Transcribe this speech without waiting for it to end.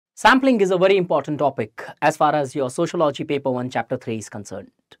Sampling is a very important topic as far as your Sociology Paper 1 Chapter 3 is concerned.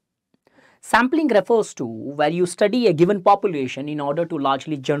 Sampling refers to where you study a given population in order to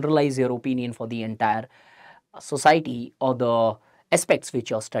largely generalize your opinion for the entire society or the aspects which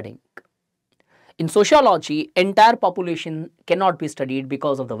you are studying. In sociology, entire population cannot be studied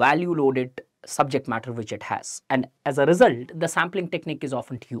because of the value loaded subject matter which it has, and as a result, the sampling technique is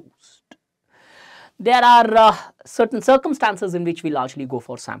often used. There are certain circumstances in which we largely go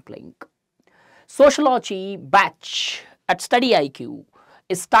for sampling. Sociology batch at Study IQ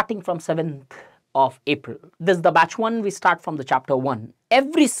is starting from 7th of April. This is the batch 1. We start from the chapter 1.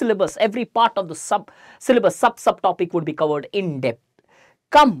 Every syllabus, every part of the syllabus, subtopic would be covered in depth.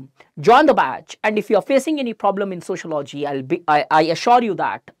 Come, join the batch, and if you are facing any problem in sociology, I assure you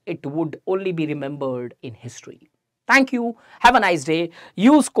that it would only be remembered in history. Thank you. Have a nice day.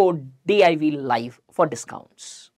 Use code DIV Live for discounts.